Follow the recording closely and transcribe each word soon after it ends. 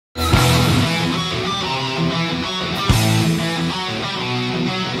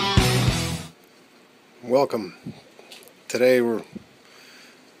Welcome. Today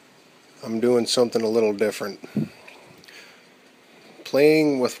I'm doing something a little different.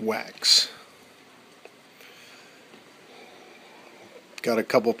 Playing with wax. Got a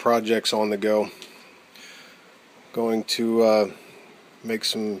couple projects on the go. Going to make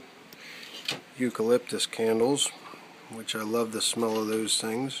some eucalyptus candles, which I love the smell of those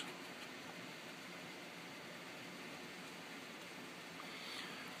things.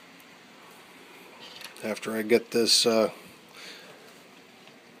 After I get this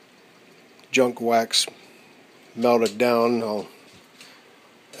junk wax melted down, I'll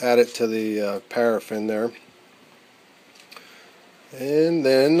add it to the paraffin there. And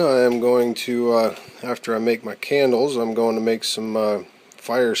then I'm going to, after I make my candles, I'm going to make some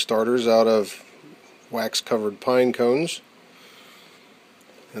fire starters out of wax covered pine cones.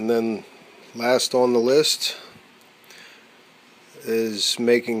 And then last on the list is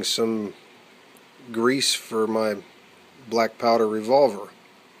making some grease for my black powder revolver.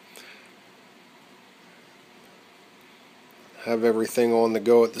 Have everything on the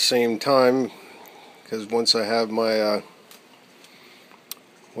go at the same time, because once I have my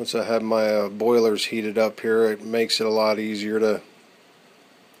boilers heated up here, it makes it a lot easier to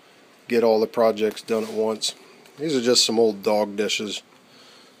get all the projects done at once. These are just some old dog dishes,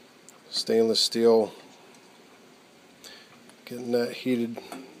 stainless steel. Getting that heated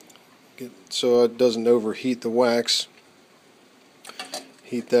so it doesn't overheat the wax.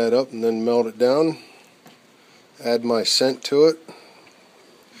 Heat that up and then melt it down. Add my scent to it.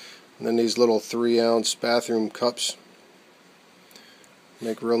 And then these little 3-ounce bathroom cups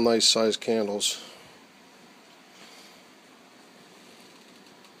make real nice sized candles.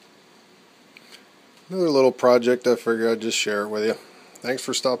 Another little project I figured I'd just share it with you. Thanks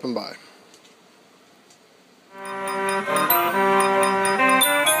for stopping by.